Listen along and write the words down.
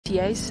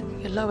Boutier's.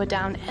 You're lower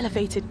down,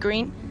 elevated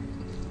green.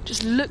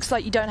 Just looks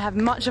like you don't have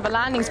much of a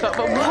landing spot,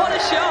 but what a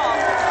shot!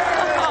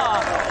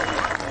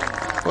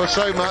 Oh. Well,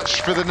 so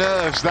much for the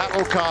nerves. That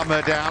will calm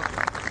her down.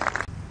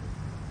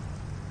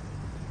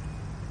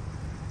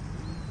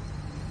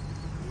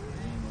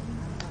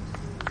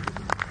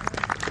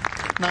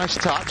 Nice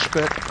touch,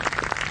 but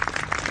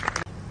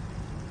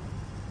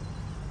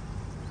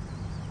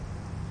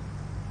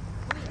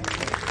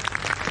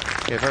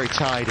yeah, very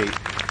tidy.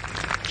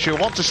 She'll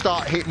want to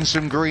start hitting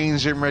some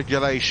greens in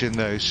regulation,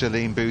 though.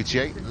 Celine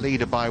Boutier,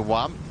 leader by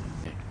 1.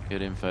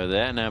 Good info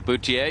there. Now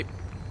Boutier.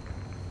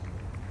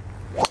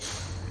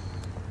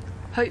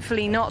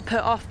 Hopefully not put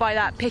off by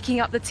that, picking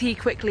up the tee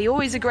quickly.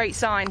 Always a great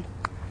sign.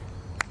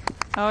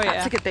 Oh, yeah.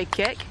 That's a good big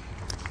kick.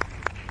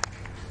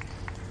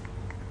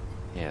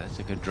 Yeah, that's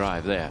a good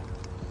drive there.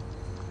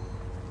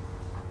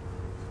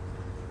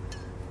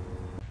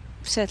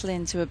 Settle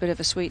into a bit of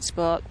a sweet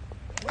spot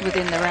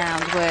within the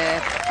round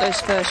where those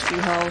first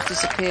few holes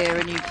disappear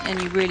and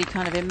you really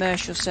kind of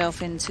immerse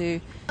yourself into.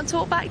 I'll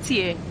talk back to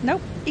you.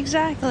 Nope,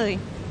 exactly.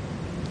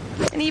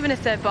 And even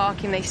if they're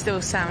barking, they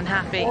still sound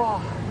happy.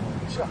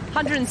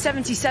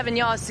 177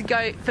 yards to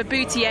go for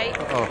Boutier.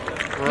 Oh,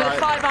 right. With a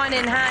 5-iron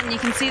in hand, you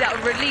can see that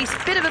will release.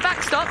 Bit of a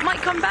backstop, might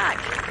come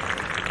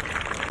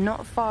back.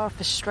 Not far off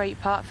a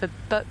straight putt for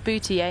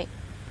Boutier.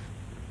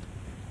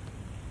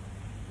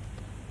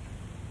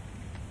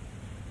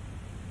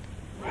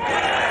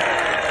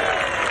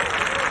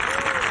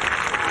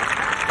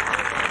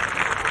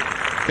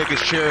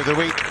 Biggest cheer of the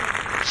week.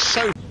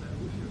 So.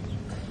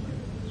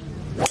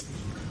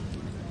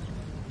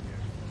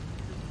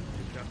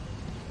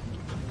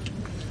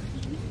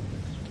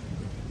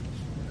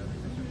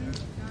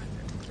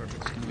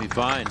 It's going to be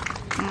fine.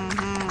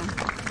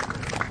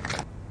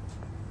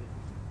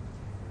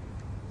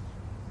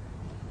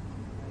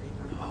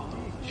 Oh,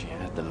 she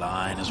had the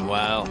line as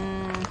well.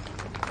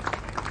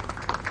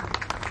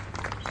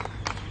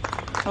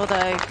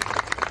 Although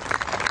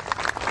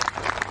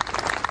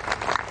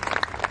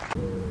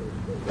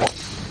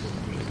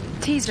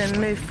Tee's been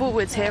moved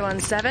forwards here on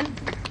 7.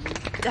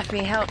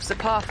 Definitely helps the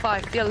par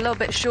 5 feel a little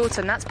bit shorter,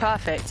 and that's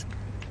perfect.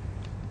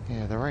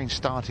 Yeah, the rain's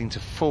starting to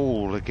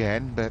fall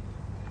again, but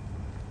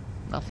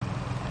nothing.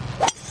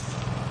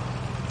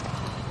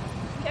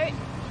 Okay.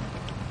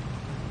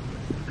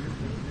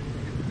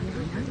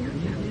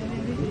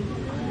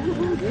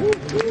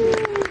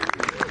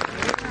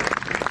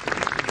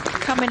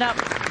 coming up.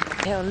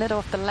 Hill, little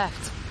off the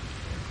left.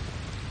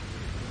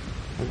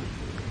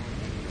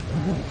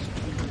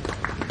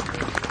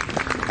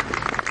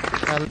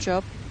 Good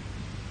job.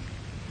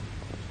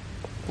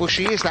 Well,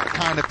 she is that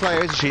kind of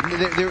player, isn't she?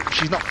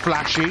 She's not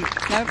flashy.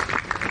 Nope.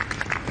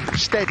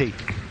 Steady.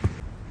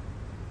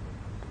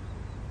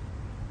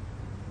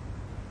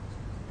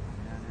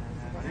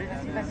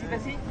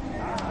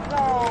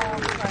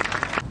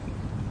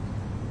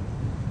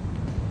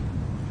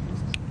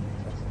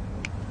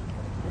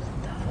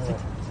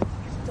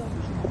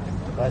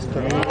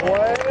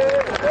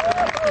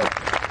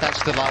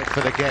 That's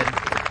delightful again.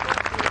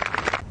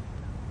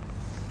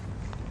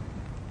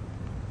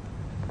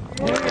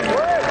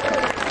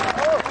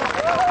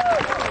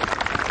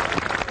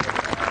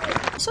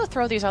 Also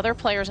throw these other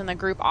players in the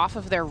group off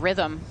of their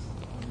rhythm.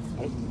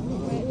 A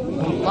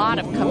lot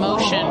of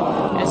commotion,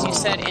 as you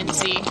said,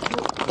 Inzi.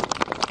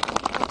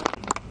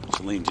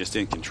 Celine just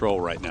in control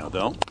right now,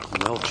 though.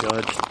 Well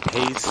judged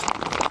pace.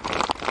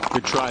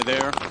 Good try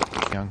there.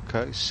 Young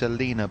coach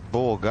Selina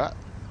Borger.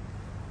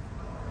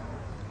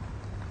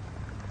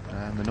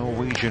 And the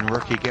Norwegian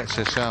rookie gets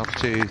herself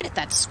to Get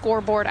that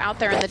scoreboard out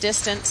there in the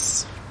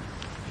distance.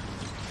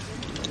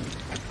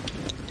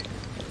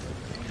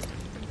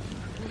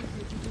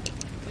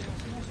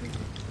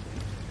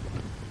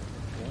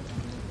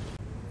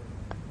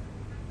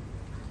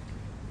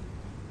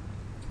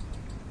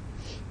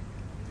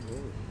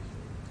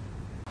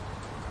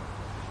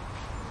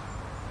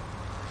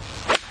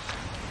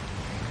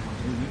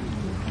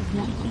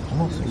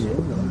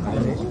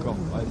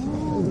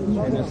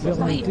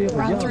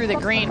 Run through the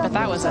green, but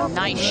that was a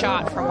nice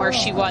shot from where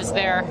she was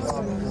there.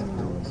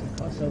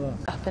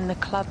 Up in the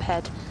club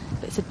head,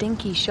 but it's a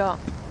dinky shot.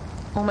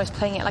 Almost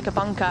playing it like a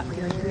bunker.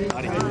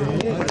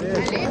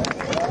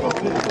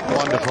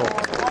 wonderful.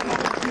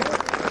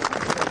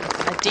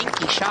 A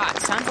dinky shot.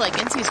 Sounds like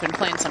Inzi's been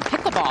playing some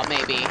pickleball,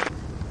 maybe.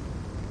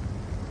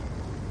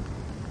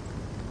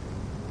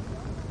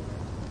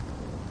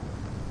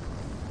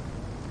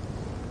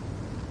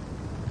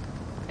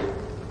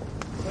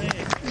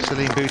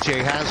 Celine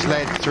Boutier has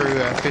led through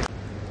 50.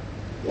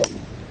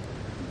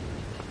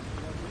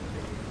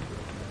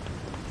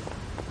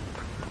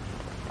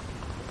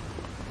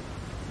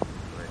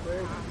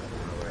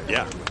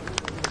 Yeah,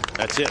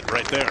 that's it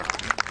right there.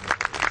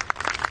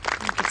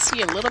 You can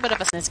see a little bit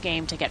of this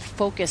game to get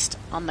focused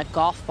on the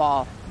golf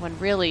ball when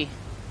really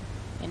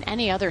in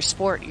any other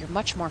sport you're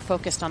much more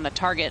focused on the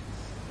target.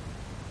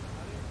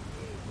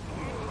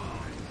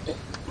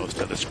 Most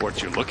other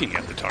sports you're looking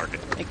at the target.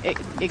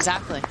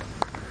 Exactly.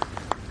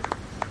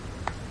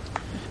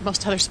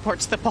 Most other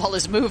sports the ball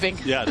is moving.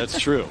 Yeah, that's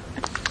true.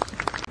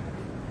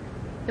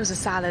 It was a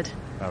salad.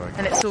 Oh, okay.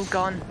 And it's all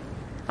gone.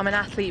 I'm an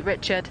athlete,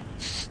 Richard.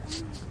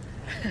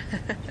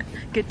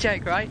 Good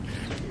joke, right?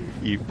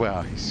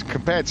 Well,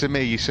 compared to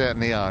me, you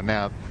certainly are.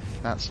 Now,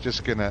 that's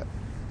just going to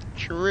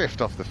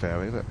drift off the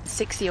fairway, but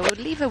 60. I would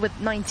leave her with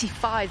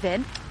 95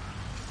 in.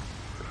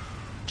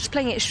 Just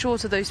playing it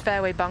short of those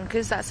fairway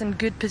bunkers. That's in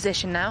good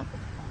position now.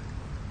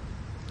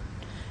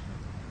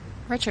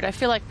 Richard, I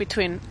feel like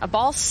between a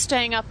ball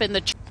staying up in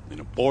the... In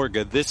a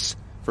Borga, this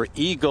for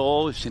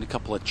eagle, we've seen a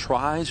couple of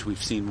tries.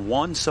 We've seen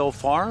one so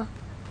far.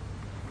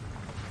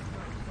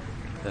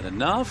 Is that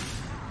enough?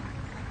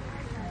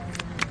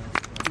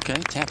 Okay,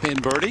 tap in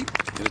birdie.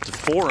 Get it to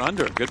 4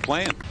 under. Good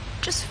plan.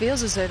 Just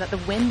feels as though that the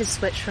wind has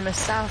switched from a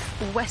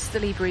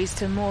southwesterly breeze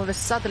to more of a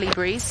southerly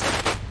breeze.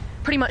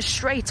 Pretty much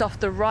straight off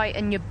the right,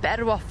 and you're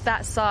better off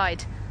that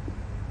side.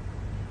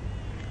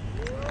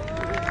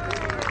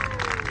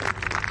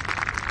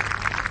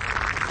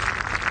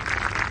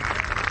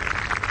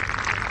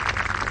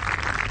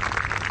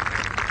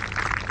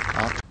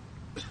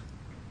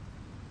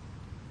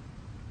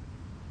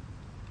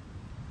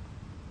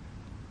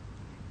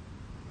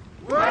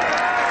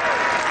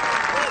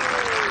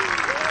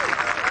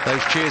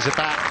 those cheers are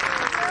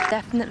back.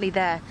 Definitely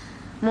there.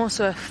 More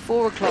so a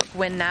 4 o'clock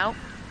win now.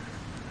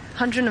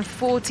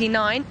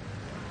 149.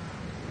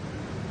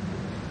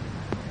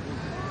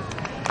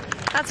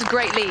 That's a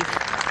great lead.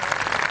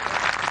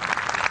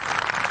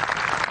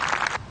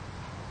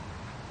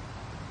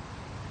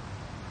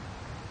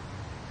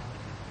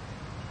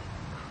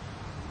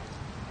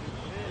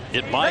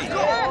 It might.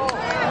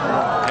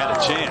 Had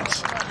a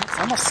chance. It's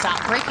almost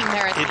stopped breaking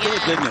there at the end. It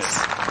did, didn't it?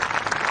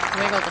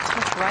 Wiggled a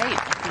touch right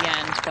at the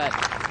end, but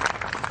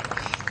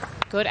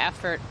good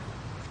effort.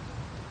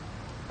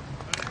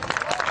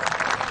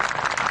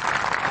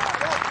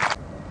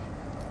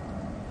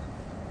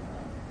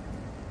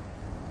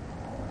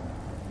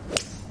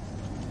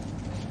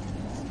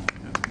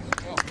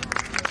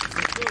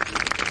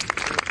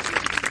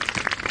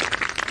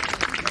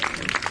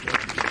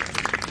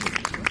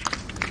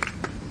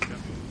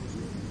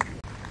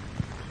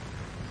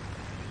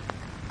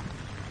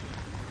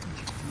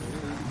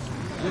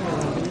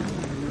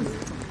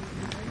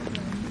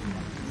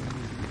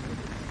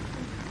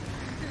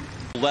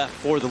 Left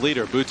for the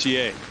leader,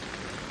 Boutier.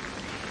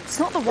 It's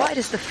not the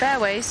widest of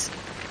fairways.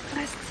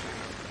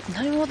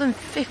 No more than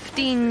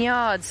 15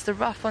 yards. The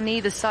rough on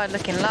either side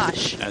looking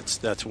lush.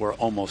 That's where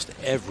almost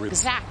every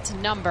Exact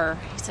number.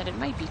 He said it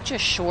might be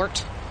just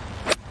short.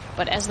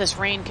 But as this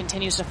rain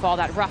continues to fall,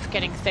 that rough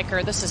getting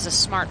thicker, this is a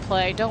smart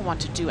play. Don't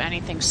want to do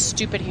anything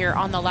stupid here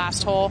on the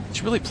last hole.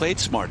 She really played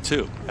smart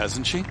too,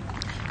 hasn't she?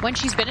 When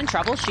she's been in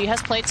trouble, she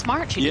has played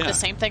smart. She did the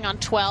same thing on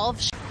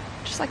 12.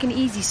 Just like an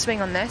easy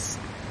swing on this.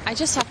 I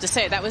just have to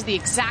say that was the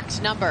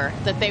exact number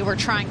that they were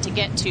trying to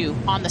get to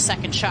on the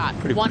second shot.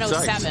 Pretty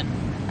 107.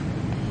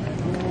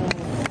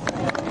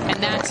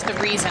 And that's the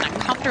reason. A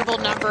comfortable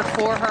number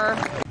for her.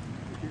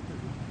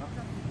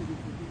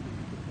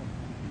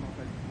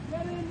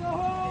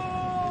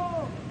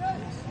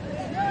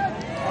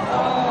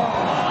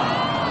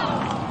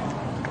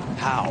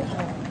 How?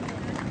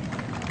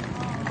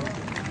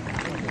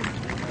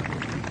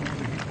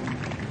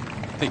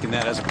 Thinking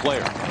that as a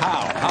player.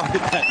 How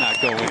did that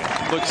not go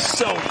in? Looked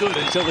so good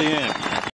until the end.